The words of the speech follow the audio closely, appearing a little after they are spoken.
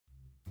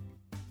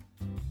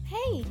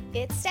Hey,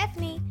 it's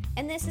Stephanie,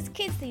 and this is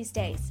Kids These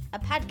Days, a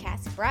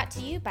podcast brought to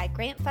you by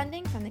grant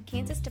funding from the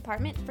Kansas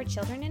Department for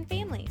Children and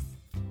Families.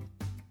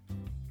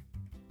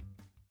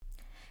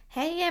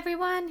 Hey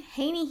everyone,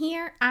 Haney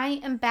here.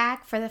 I am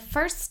back for the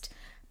first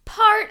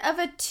part of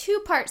a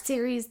two-part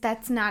series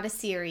that's not a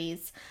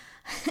series.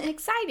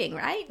 Exciting,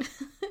 right?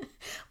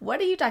 What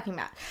are you talking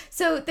about?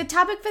 So the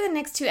topic for the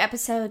next two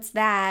episodes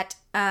that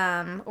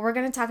we're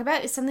going to talk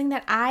about is something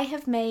that I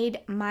have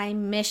made my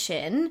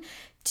mission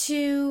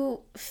to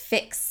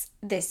fix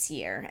this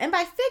year. And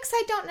by fix,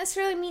 I don't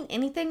necessarily mean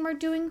anything we're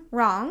doing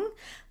wrong,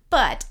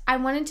 but I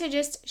wanted to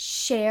just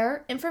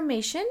share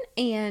information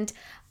and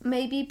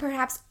maybe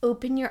perhaps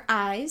open your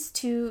eyes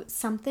to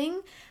something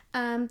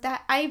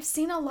that I've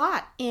seen a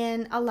lot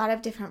in a lot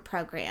of different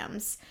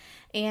programs.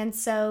 And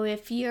so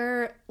if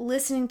you're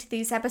listening to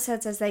these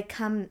episodes as they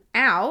come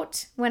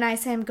out, when I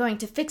say I'm going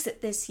to fix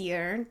it this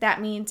year,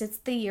 that means it's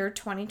the year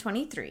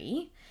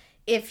 2023.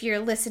 If you're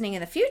listening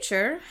in the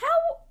future,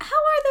 how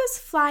are those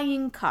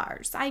flying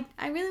cars? I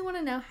really want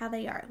to know how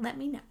they are. Let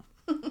me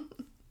know.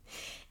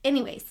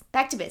 Anyways,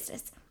 back to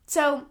business.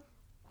 So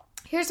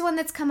here's one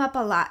that's come up a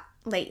lot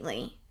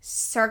lately.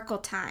 Circle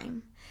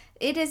time.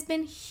 It has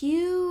been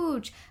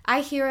huge.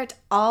 I hear it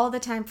all the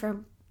time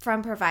from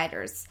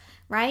providers,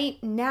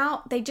 right?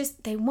 Now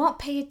they won't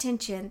pay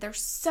attention. They're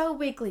so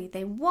wiggly.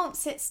 They won't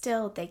sit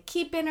still. They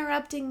keep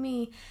interrupting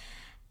me.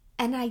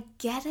 And I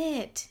get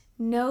it.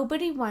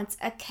 Nobody wants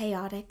a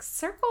chaotic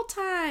circle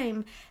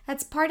time.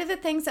 That's part of the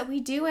things that we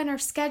do in our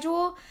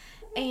schedule,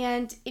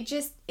 and it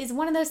just is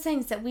one of those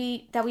things that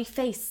we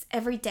face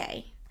every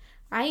day,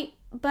 right?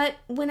 But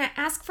when I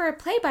ask for a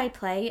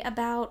play-by-play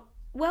about,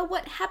 well,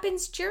 what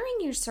happens during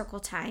your circle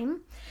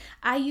time,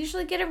 I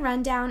usually get a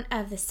rundown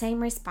of the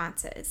same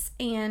responses,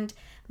 and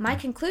my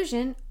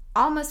conclusion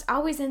almost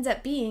always ends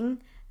up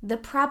being the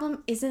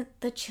problem isn't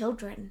the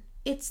children,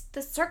 it's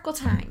the circle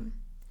time.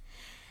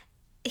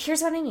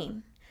 Here's what I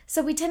mean.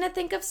 So we tend to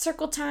think of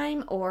circle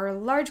time or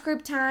large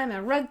group time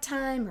or rug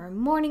time or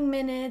morning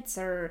minutes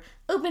or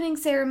opening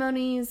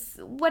ceremonies,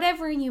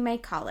 whatever you may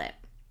call it.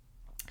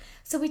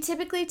 So we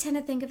typically tend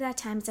to think of that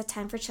time as a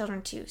time for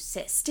children to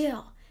sit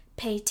still,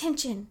 pay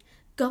attention,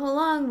 go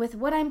along with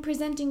what I'm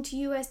presenting to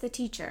you as the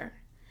teacher.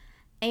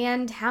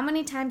 And how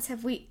many times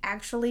have we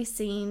actually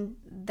seen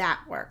that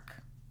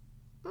work?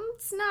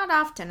 It's not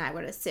often, I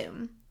would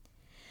assume.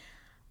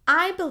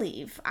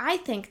 I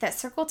think that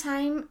circle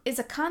time is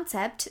a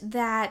concept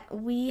that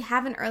we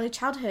have in early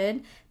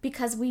childhood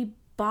because we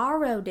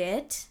borrowed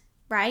it,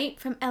 right,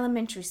 from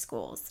elementary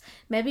schools.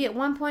 Maybe at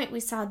one point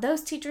we saw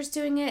those teachers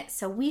doing it,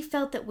 so we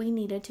felt that we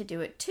needed to do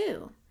it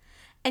too.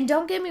 And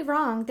don't get me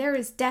wrong, there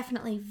is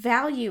definitely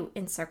value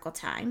in circle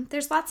time.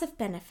 There's lots of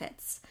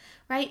benefits,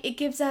 right? It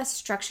gives us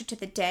structure to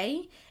the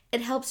day.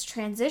 It helps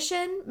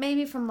transition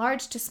maybe from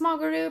large to small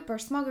group or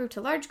small group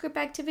to large group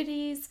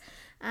activities.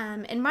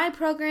 In my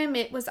program,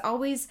 it was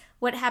always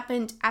what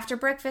happened after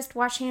breakfast,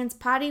 wash hands,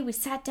 potty. We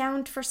sat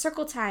down for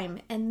circle time,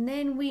 and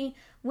then we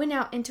went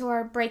out into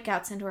our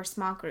breakouts, into our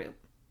small group.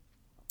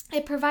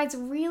 It provides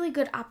really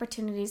good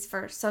opportunities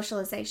for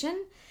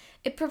socialization.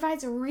 It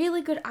provides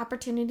really good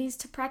opportunities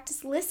to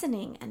practice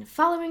listening and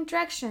following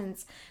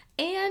directions,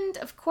 and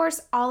of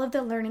course, all of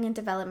the learning and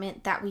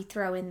development that we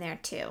throw in there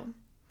too.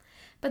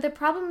 But the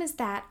problem is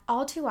that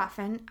all too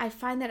often, I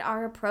find that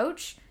our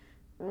approach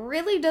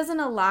really doesn't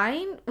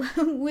align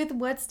with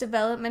what's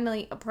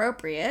developmentally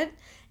appropriate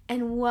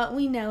and what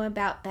we know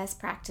about best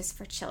practice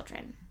for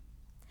children.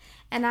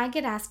 And I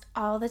get asked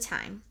all the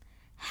time,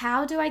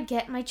 how do I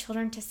get my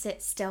children to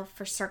sit still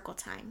for circle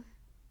time?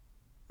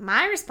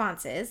 My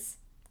response is,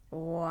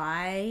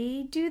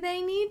 why do they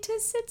need to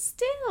sit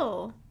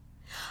still?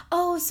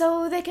 Oh,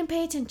 so they can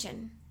pay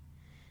attention.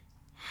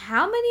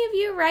 How many of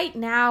you right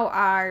now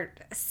are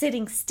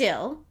sitting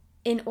still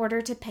in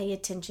order to pay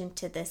attention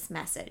to this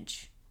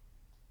message?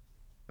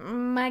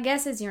 My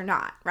guess is you're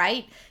not,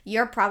 right?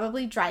 You're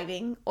probably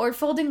driving or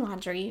folding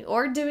laundry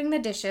or doing the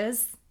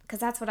dishes, because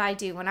that's what I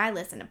do when I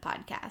listen to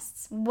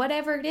podcasts,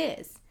 whatever it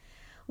is.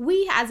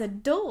 We as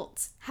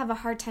adults have a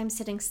hard time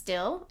sitting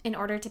still in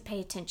order to pay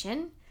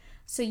attention,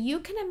 so you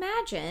can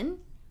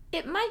imagine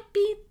it might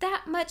be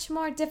that much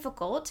more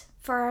difficult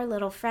for our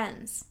little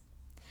friends.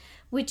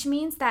 Which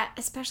means that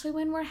especially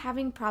when we're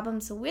having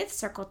problems with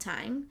circle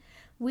time,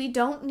 we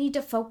don't need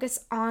to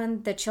focus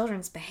on the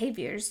children's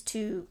behaviors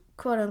to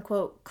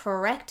quote-unquote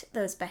correct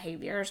those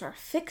behaviors or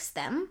fix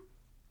them.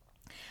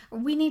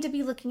 We need to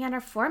be looking at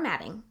our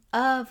formatting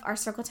of our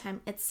circle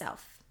time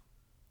itself.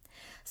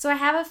 So I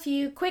have a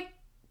few quick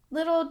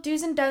little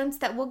do's and don'ts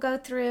that we'll go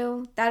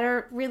through that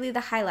are really the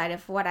highlight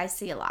of what I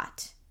see a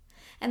lot.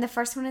 And the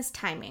first one is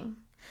timing.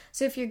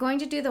 So if you're going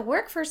to do the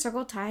work for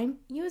circle time,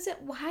 use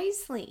it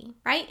wisely,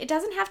 right? It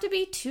doesn't have to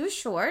be too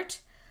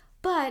short,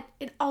 but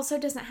it also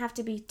doesn't have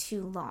to be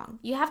too long.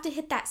 You have to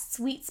hit that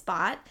sweet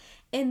spot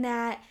in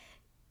that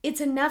it's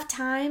enough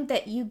time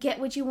that you get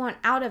what you want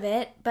out of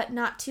it, but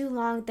not too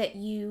long that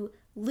you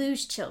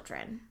lose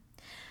children.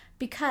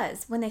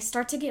 Because when they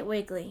start to get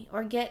wiggly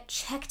or get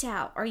checked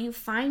out, or you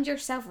find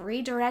yourself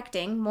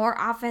redirecting more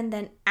often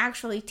than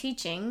actually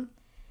teaching,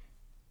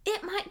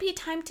 it might be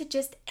time to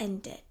just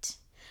end it,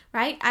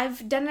 right?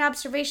 I've done an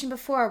observation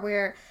before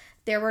where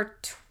there were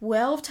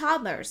 12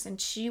 toddlers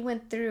and she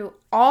went through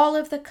all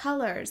of the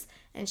colors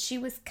and she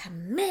was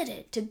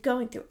committed to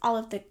going through all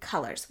of the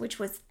colors, which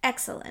was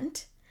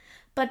excellent.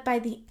 But by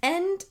the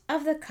end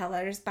of the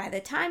colors, by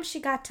the time she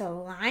got to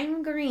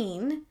lime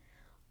green,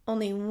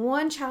 only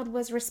one child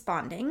was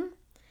responding,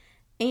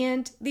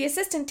 and the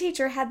assistant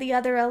teacher had the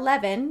other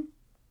 11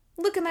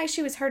 looking like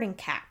she was herding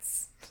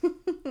cats.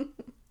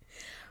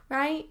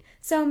 Right?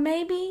 So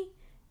maybe,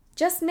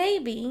 just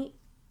maybe,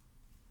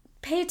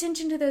 pay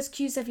attention to those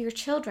cues of your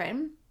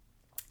children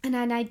and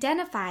then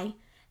identify,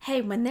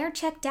 hey, when they're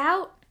checked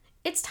out,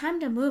 it's time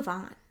to move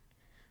on,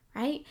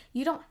 right?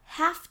 You don't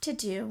have to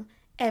do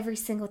every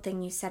single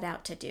thing you set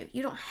out to do.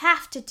 You don't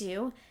have to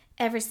do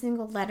every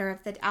single letter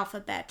of the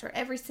alphabet or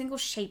every single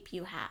shape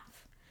you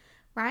have,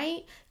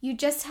 right? You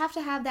just have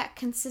to have that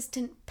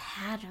consistent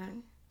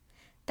pattern.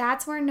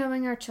 That's where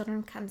knowing our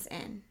children comes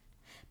in,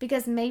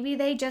 because maybe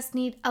they just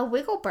need a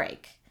wiggle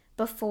break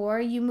before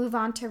you move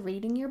on to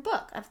reading your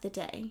book of the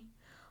day.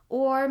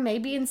 Or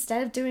maybe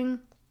instead of doing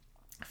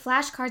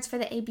flashcards for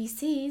the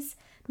ABCs,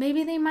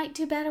 maybe they might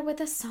do better with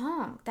a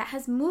song that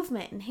has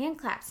movement and hand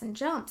claps and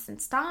jumps and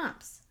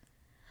stomps.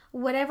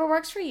 Whatever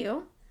works for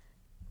you,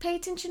 pay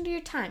attention to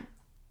your time.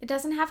 It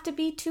doesn't have to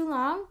be too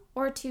long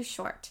or too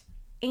short,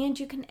 and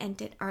you can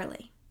end it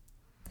early.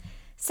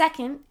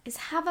 Second is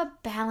have a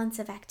balance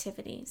of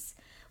activities.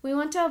 We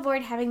want to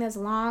avoid having those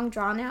long,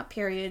 drawn-out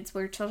periods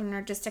where children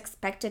are just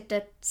expected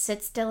to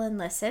sit still and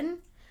listen,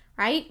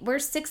 right? We're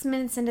 6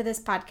 minutes into this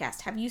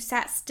podcast. Have you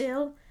sat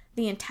still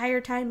the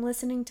entire time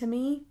listening to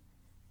me?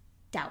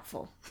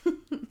 Doubtful.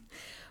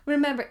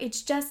 Remember,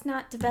 it's just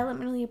not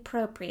developmentally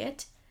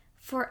appropriate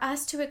for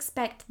us to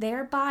expect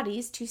their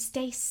bodies to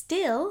stay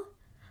still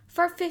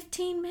for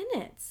 15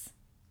 minutes.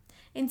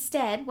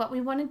 Instead, what we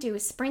want to do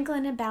is sprinkle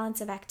in a balance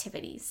of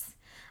activities.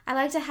 I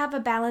like to have a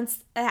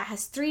balance that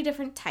has 3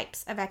 different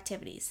types of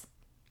activities: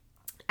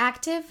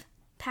 active,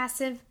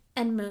 passive,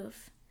 and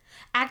move.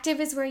 Active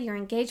is where you're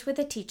engaged with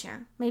a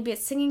teacher. Maybe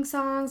it's singing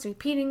songs,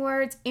 repeating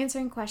words,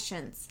 answering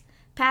questions.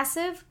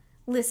 Passive,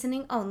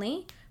 listening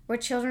only, where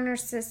children are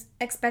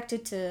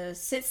expected to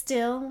sit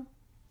still,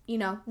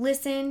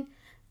 listen.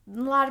 A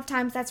lot of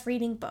times that's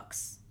reading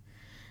books.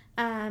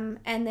 And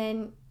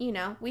then,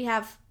 we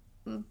have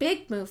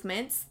big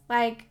movements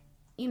like,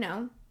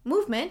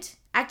 movement,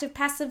 active,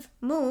 passive,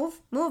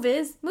 move. Move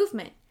is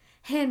movement.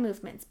 Hand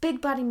movements,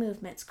 big body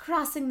movements,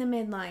 crossing the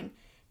midline.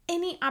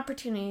 Any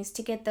opportunities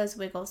to get those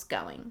wiggles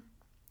going.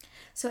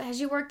 So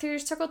as you work through your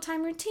circle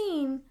time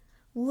routine,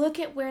 look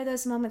at where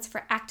those moments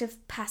for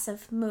active,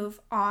 passive, move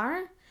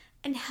are,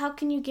 and how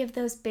can you give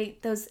those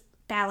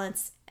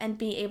balance and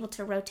be able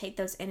to rotate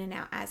those in and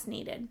out as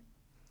needed.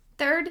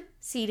 Third,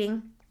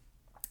 seating.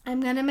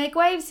 I'm gonna make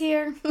waves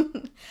here.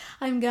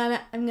 I'm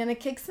gonna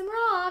kick some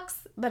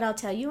rocks, but I'll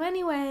tell you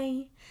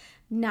anyway.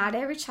 Not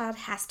every child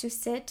has to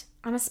sit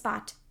on a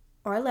spot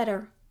or a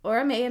letter or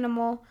an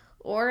animal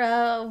or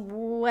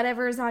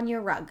whatever is on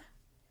your rug.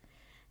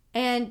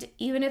 And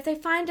even if they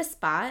find a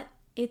spot,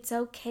 it's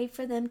okay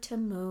for them to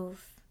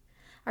move.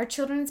 Our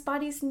children's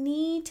bodies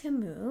need to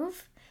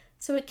move,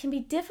 so it can be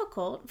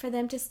difficult for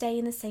them to stay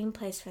in the same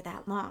place for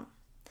that long.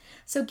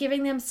 So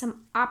giving them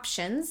some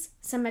options,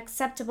 some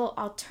acceptable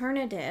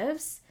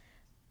alternatives,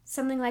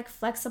 something like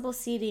flexible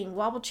seating,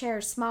 wobble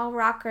chairs, small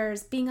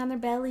rockers, being on their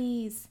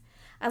bellies,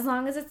 as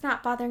long as it's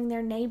not bothering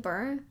their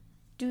neighbor.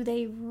 Do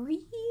they really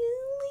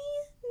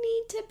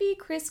need to be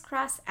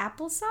crisscross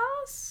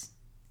applesauce?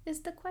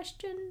 Is the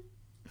question.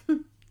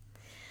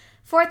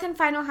 Fourth and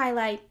final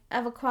highlight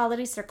of a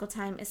quality circle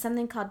time is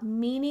something called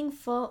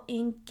meaningful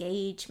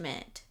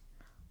engagement.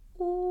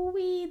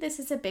 Ooh-wee, this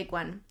is a big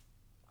one.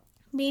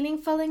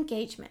 Meaningful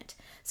engagement.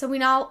 So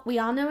we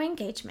all know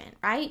engagement,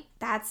 right?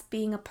 That's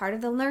being a part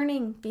of the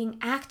learning, being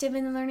active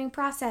in the learning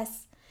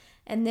process.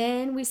 And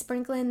then we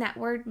sprinkle in that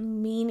word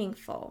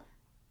meaningful.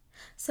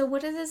 So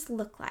what does this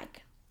look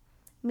like?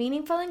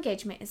 Meaningful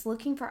engagement is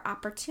looking for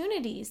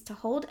opportunities to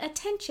hold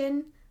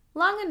attention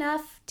long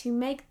enough to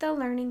make the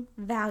learning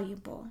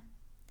valuable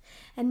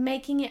and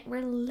making it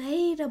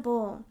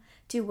relatable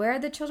to where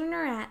the children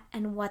are at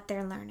and what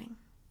they're learning.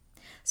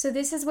 So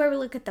this is where we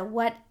look at the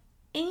what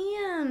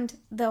and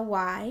the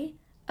why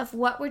of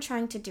what we're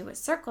trying to do with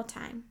circle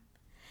time.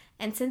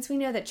 And since we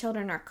know that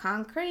children are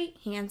concrete,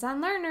 hands-on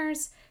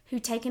learners who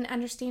take an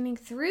understanding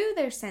through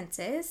their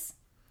senses,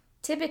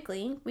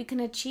 typically we can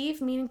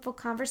achieve meaningful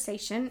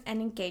conversation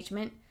and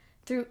engagement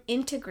through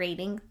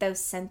integrating those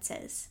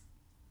senses.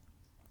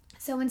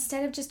 So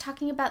instead of just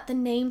talking about the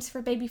names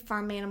for baby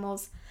farm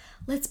animals,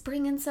 let's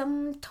bring in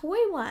some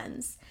toy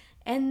ones,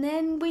 and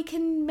then we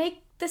can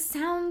make the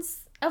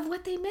sounds of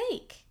what they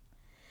make.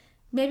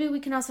 Maybe we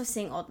can also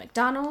sing Old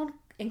MacDonald,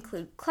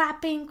 include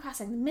clapping,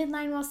 crossing the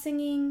midline while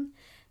singing.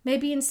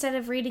 Maybe instead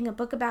of reading a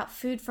book about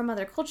food from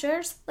other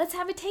cultures, let's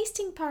have a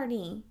tasting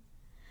party.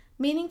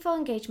 Meaningful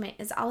engagement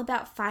is all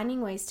about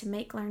finding ways to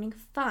make learning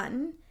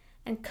fun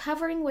and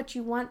covering what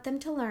you want them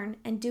to learn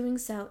and doing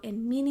so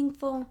in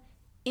meaningful,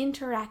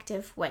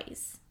 interactive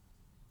ways.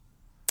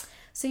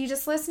 So you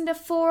just listened to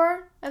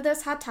 4 of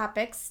those hot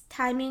topics: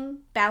 timing,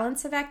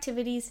 balance of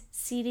activities,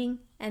 seating,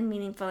 and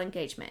meaningful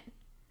engagement.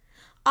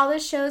 All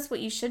this shows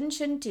what you should and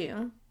shouldn't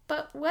do,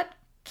 but what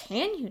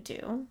can you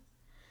do?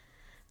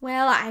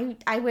 Well,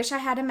 I wish I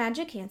had a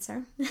magic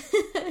answer.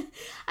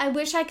 I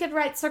wish I could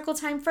write circle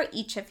time for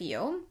each of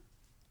you.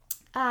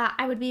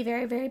 I would be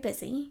very, very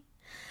busy.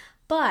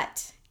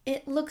 But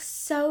it looks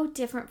so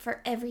different for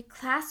every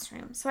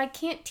classroom, so I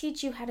can't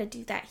teach you how to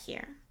do that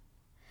here.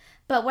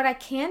 But what I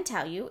can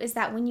tell you is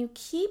that when you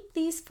keep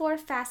these 4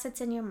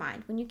 facets in your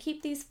mind, when you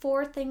keep these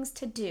 4 things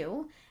to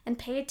do and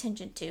pay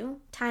attention to,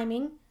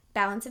 timing,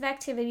 balance of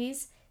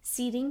activities,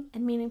 seating,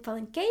 and meaningful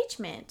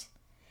engagement,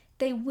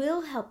 they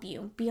will help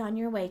you be on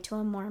your way to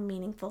a more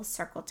meaningful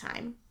circle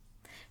time,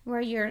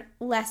 where you're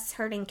less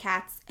herding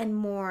cats and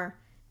more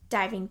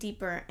diving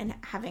deeper and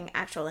having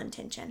actual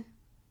intention.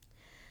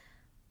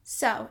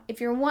 So, if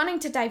you're wanting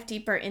to dive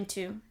deeper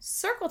into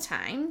circle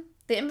time,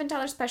 the Infant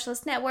Toddler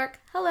Specialist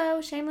Network,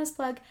 hello, shameless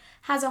plug,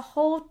 has a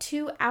whole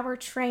 2-hour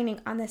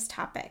training on this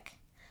topic.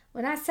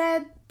 When I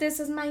said this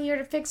is my year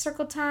to fix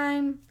circle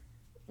time,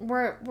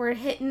 we're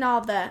hitting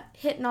all the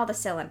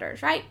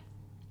cylinders, right?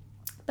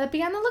 But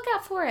be on the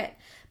lookout for it,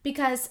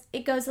 because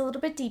it goes a little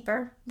bit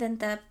deeper than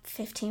the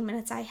 15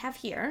 minutes I have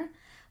here,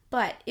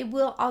 but it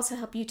will also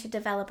help you to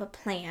develop a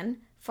plan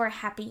for a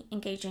happy,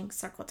 engaging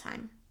circle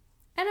time.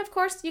 And of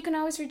course, you can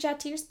always reach out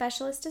to your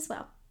specialist as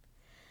well.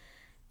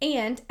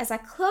 And as I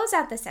close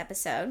out this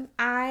episode,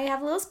 I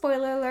have a little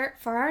spoiler alert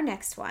for our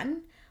next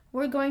one.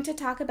 We're going to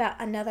talk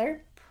about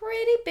another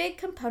pretty big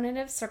component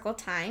of circle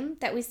time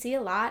that we see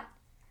a lot: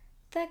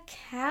 the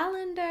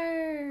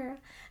calendar.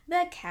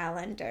 The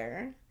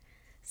calendar.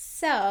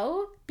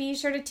 So be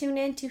sure to tune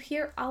in to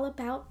hear all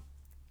about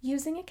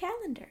using a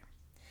calendar.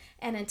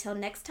 And until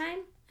next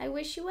time, I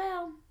wish you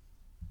well.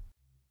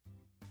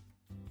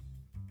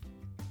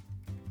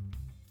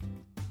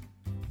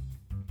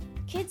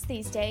 Kids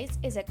These Days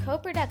is a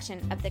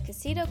co-production of the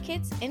Casito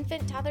Kids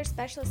Infant Toddler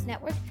Specialist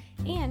Network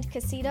and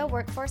Casito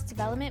Workforce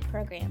Development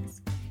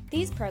Programs.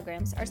 These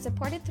programs are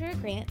supported through a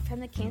grant from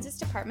the Kansas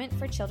Department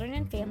for Children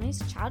and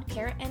Families Child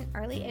Care and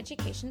Early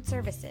Education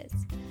Services.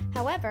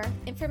 However,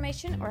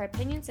 information or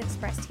opinions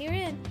expressed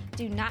herein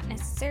do not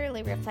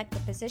necessarily reflect the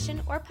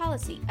position or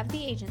policy of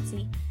the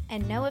agency,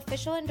 and no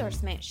official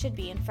endorsement should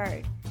be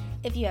inferred.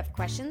 If you have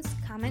questions,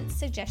 comments,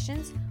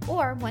 suggestions,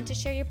 or want to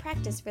share your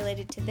practice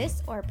related to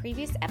this or a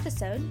previous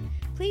episode,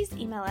 please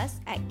email us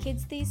at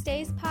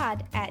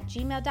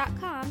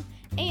kidsthesedayspod@gmail.com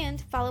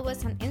and follow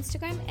us on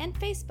Instagram and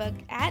Facebook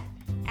at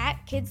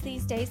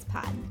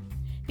kidsthesedayspod.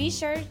 Be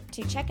sure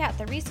to check out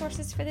the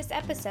resources for this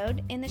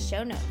episode in the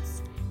show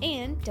notes.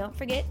 And don't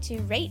forget to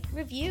rate,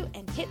 review,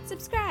 and hit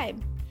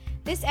subscribe.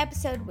 This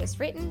episode was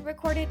written,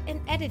 recorded, and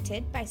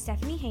edited by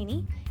Stephanie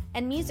Haney,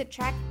 and music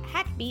track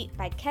Hackbeat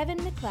by Kevin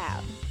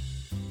MacLeod.